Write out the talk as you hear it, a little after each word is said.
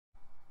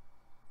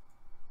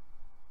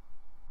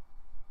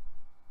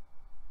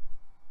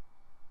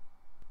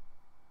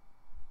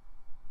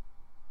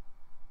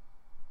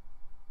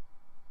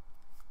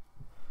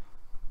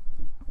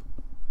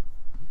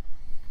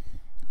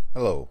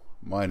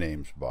My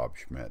name's Bob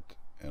Schmidt,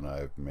 and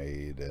I've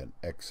made an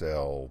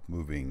XL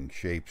moving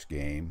shapes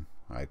game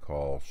I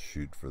call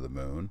Shoot for the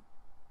Moon.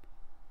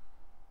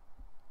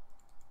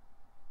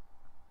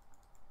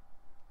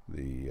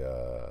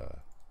 The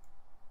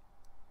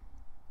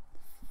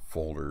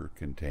folder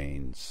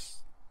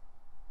contains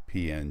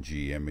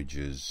PNG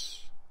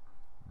images,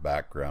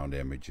 background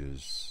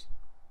images,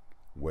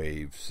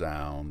 wave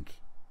sound,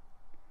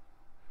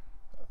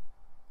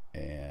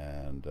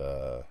 and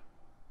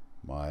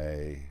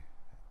my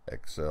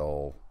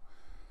Excel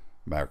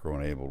macro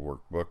enabled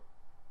workbook,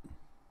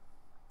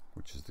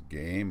 which is the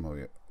game.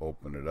 We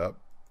open it up.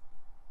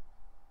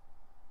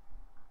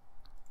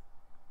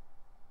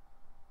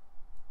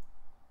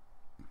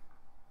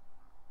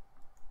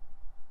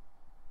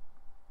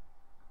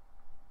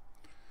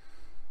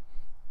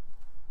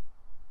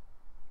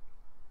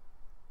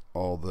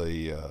 All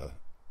the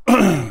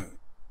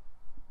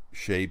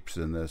shapes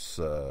in this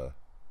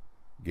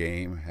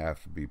game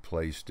have to be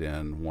placed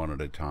in one at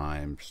a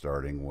time,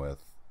 starting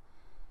with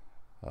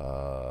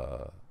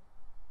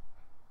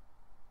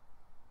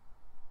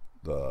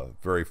the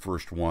very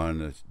first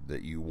one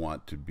that you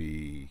want to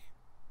be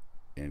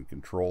in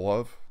control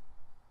of,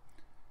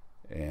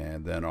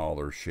 and then all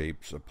their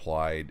shapes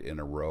applied in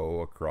a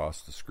row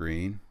across the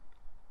screen.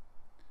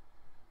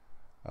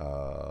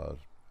 I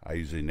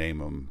usually name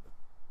them.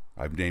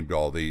 I've named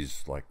all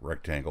these like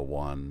rectangle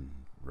 1,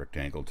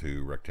 rectangle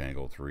 2,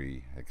 rectangle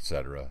 3,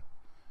 etc.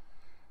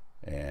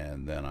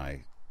 And then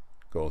I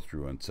go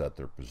through and set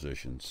their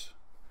positions.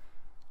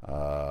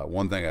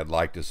 One thing I'd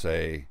like to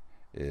say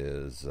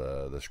is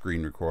the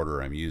screen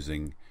recorder I'm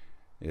using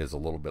is a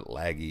little bit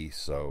laggy,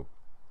 so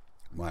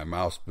my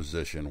mouse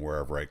position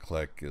wherever I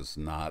click is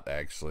not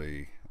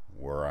actually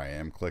where I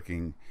am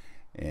clicking,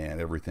 and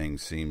everything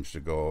seems to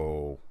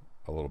go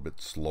a little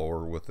bit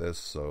slower with this,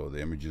 so the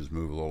images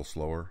move a little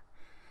slower.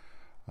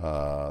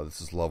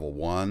 This is level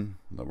 1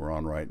 that we're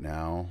on right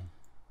now.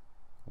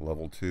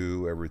 Level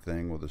 2,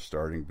 everything with a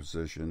starting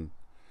position,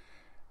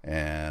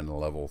 and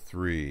level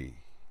 3,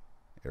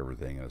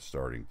 everything in a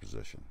starting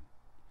position.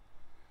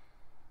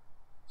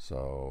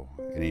 So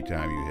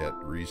anytime you hit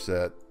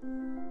reset,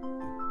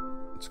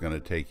 it's going to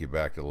take you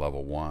back to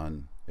level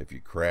 1. If you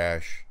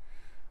crash,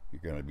 you're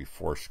going to be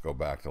forced to go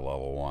back to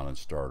level 1 and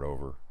start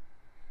over.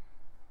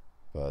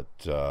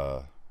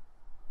 But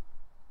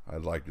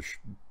I'd like to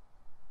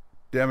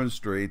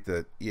demonstrate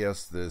that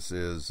yes, this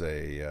is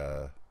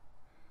a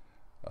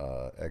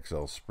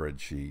Excel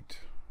spreadsheet.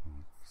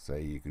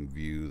 Say you can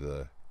view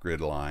the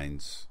grid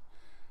lines.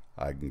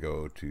 I can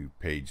go to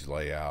page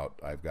layout.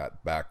 I've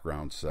got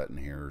background set in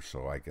here,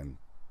 so I can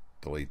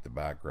delete the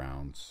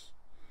backgrounds.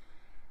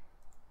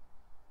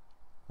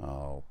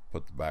 I'll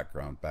put the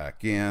background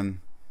back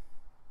in,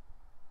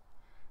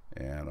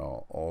 and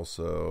I'll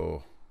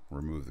also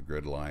remove the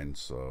grid lines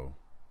so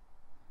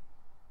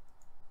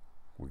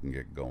we can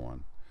get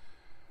going.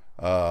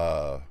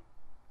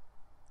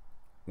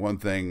 One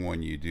thing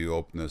when you do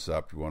open this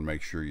up, you want to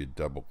make sure you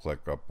double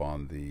click up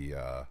on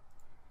the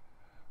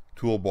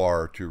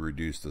toolbar to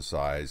reduce the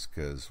size,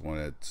 because when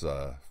it's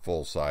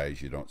full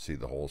size you don't see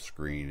the whole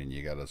screen and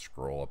you got to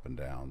scroll up and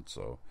down.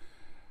 So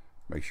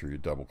make sure you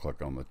double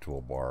click on the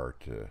toolbar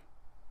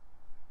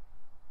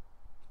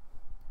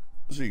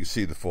so you can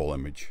see the full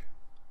image.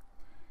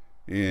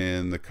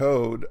 In the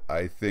code,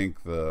 I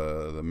think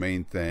the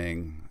main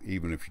thing,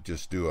 even if you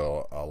just do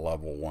a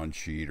level 1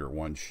 sheet or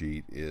one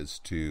sheet, is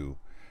to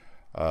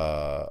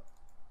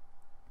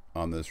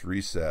on this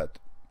reset,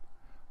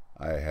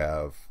 I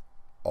have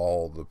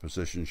all the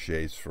position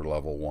shapes for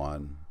level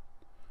 1,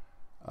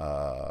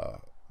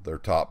 their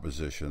top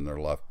position, their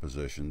left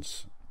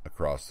positions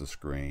across the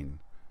screen.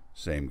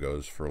 Same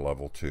goes for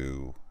level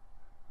 2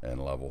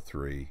 and level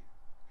 3.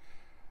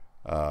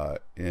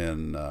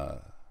 In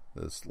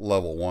this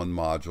level 1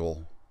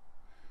 module,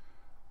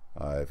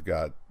 I've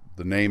got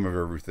the name of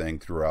everything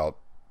throughout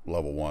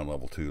level 1,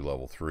 level 2,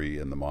 level 3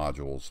 in the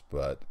modules,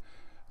 but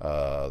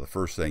the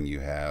first thing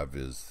you have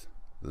is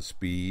the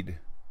speed,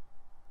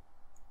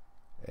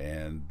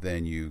 and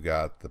then you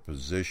got the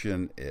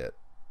position it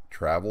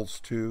travels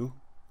to,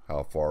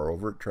 how far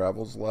over it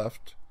travels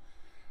left,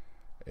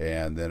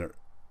 and then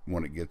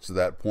when it gets to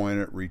that point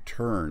it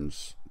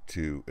returns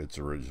to its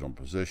original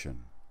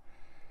position.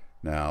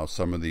 Now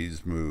some of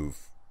these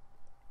move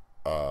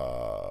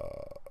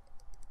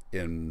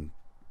in,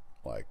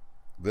 like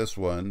this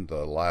one,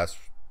 the last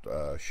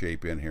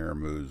shape in here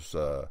moves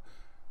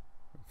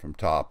from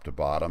top to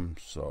bottom,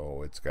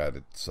 so it's got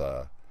its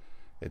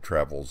it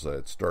travels,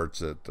 it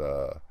starts at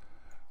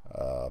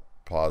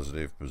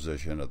positive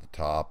position at the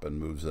top and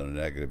moves in a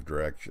negative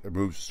direction.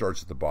 It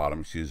starts at the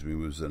bottom, excuse me,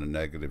 moves in a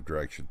negative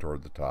direction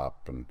toward the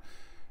top,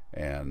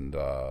 and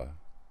at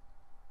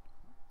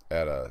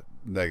a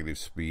negative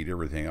speed.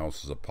 Everything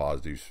else is a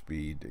positive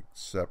speed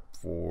except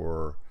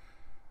for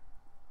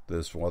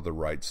this one, the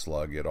right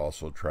slug. It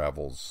also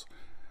travels,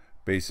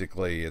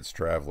 basically it's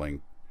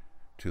traveling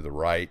to the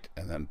right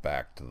and then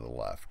back to the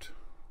left.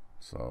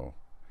 So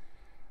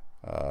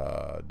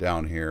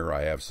Down here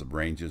I have some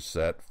ranges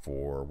set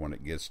for when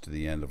it gets to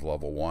the end of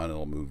level 1,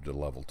 it'll move to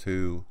level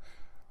 2.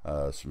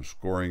 Some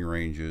scoring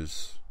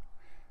ranges,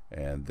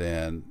 and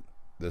then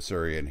this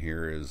area in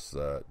here is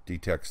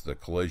detects the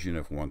collision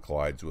if one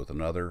collides with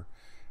another,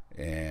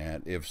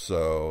 and if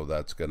so,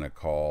 that's going to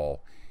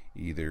call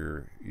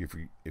either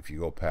if you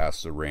go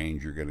past the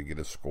range, you're going to get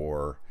a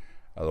score.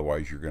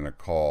 Otherwise, you're going to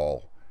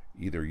call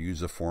either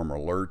user-form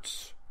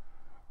alerts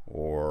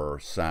or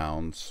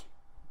sounds,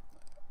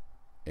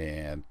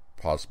 and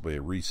possibly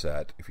a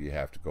reset if you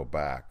have to go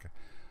back.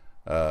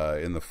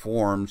 In the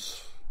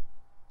forms,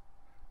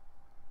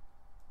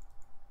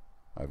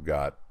 I've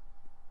got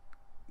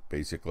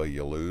basically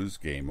you lose,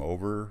 game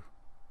over.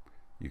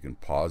 You can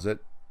pause it.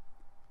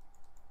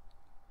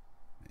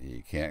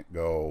 You can't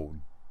go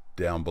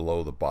down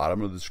below the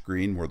bottom of the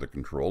screen where the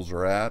controls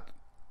are at,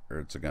 or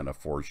it's going to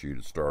force you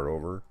to start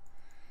over.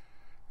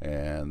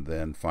 And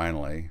then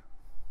finally,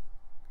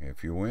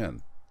 if you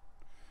win.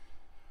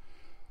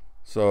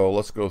 So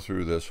let's go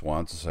through this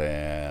once,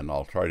 and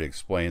I'll try to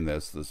explain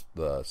this.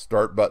 The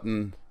start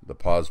button, the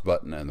pause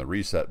button, and the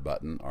reset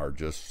button are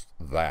just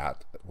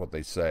that, what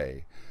they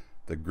say.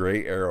 The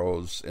gray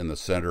arrows in the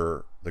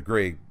center, the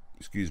gray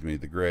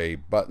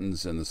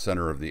buttons in the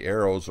center of the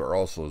arrows are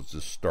also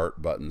just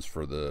start buttons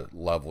for the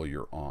level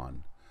you're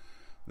on.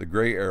 The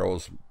gray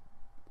arrows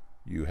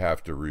you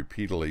have to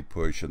repeatedly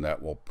push, and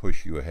that will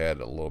push you ahead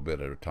a little bit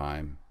at a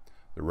time.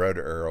 The red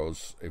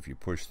arrows, if you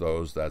push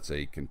those, that's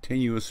a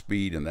continuous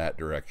speed in that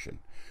direction.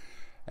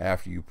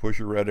 After you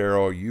push a red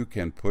arrow, you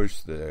can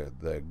push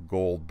the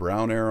gold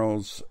brown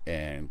arrows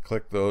and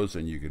click those,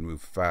 and you can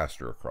move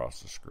faster across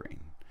the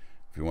screen.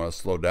 If you want to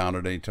slow down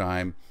at any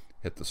time,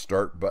 hit the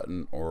start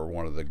button or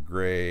one of the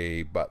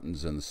gray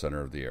buttons in the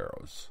center of the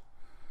arrows.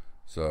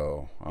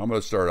 So I'm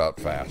going to start out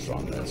fast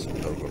on this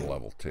and go to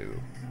level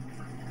 2.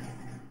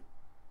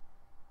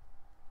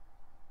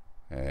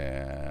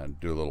 And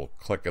do a little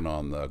clicking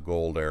on the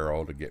gold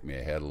arrow to get me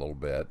ahead a little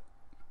bit.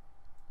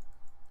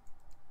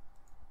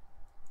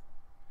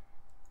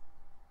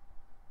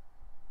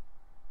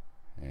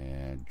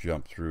 And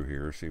jump through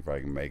here, see if I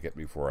can make it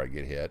before I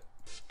get hit.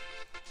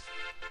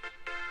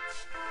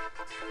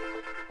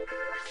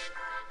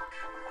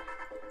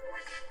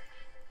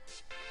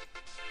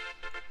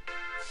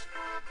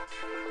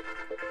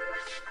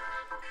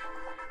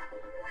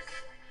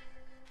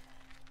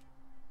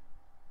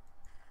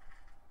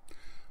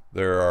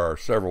 There are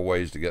several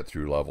ways to get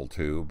through level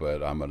 2,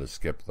 but I'm going to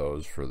skip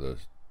those for the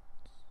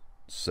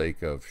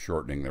sake of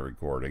shortening the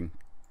recording.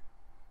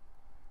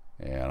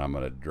 And I'm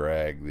going to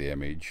drag the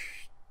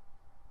image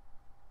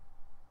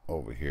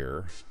over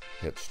here,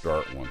 hit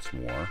start once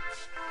more.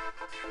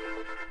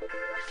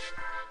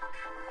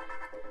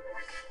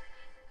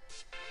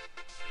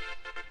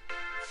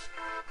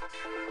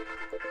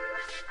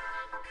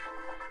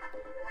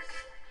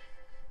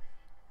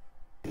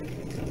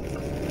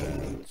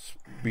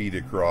 Speed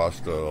across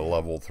to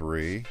level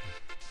 3.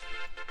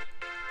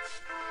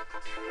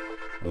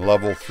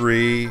 Level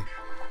 3,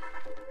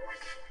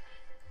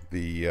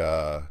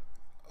 the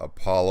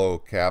Apollo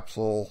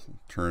capsule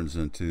turns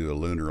into a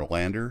lunar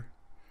lander,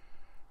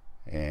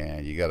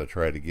 and you got to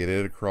try to get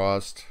it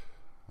across.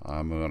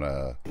 I'm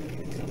gonna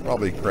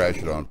probably crash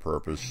it on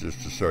purpose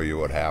just to show you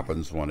what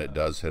happens when it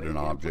does hit an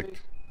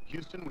object.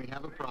 Houston, we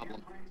have a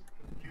problem.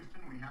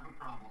 Houston, we have a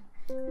problem.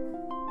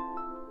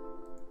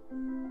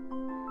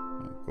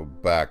 Go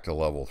back to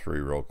level 3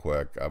 real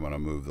quick. I'm going to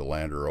move the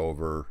lander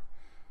over.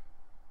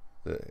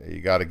 You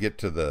got to get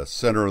to the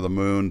center of the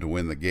moon to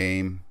win the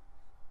game.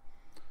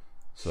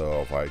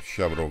 So if I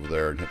shove it over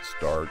there and hit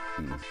start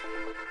and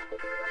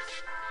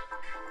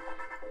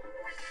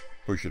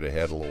push it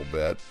ahead a little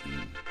bit.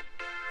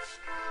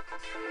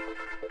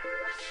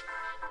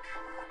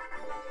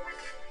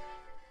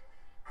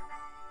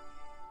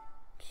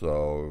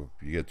 So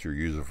you get your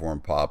user form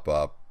pop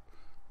up,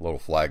 a little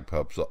flag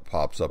pops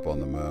up on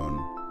the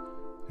moon.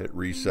 Hit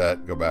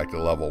reset, go back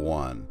to level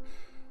 1.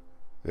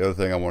 The other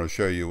thing I want to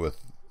show you with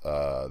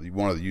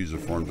one of the user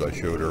forms I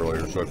showed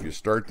earlier. So if you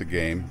start the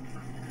game,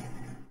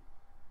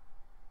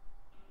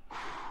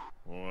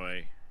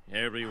 boy,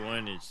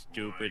 everyone is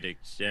stupid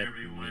except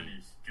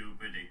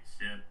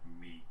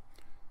me.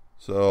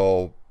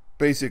 So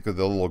basically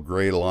the little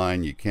gray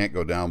line, you can't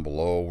go down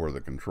below where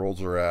the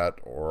controls are at,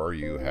 or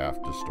you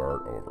have to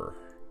start over.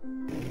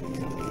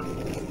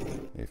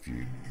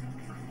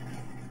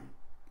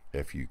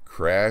 If you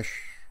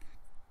crash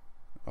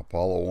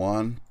Apollo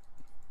 1,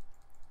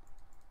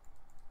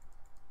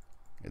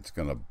 it's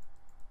going to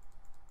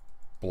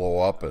blow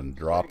up and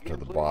drop to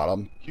the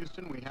bottom.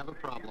 Houston, we have a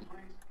problem.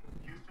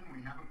 Houston,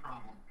 we have a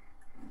problem.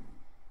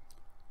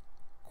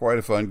 Quite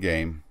a fun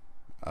game.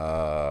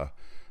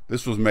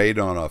 This was made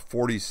on a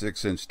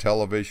 46-inch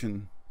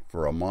television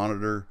for a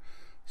monitor.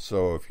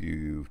 So if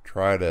you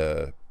try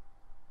to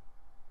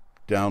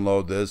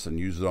download this and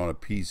use it on a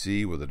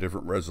PC with a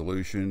different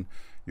resolution,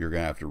 you're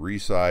going to have to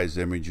resize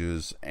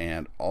images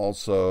and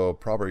also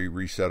probably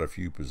reset a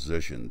few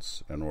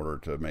positions in order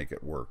to make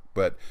it work.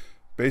 But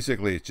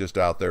basically, it's just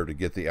out there to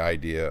get the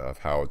idea of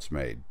how it's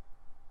made.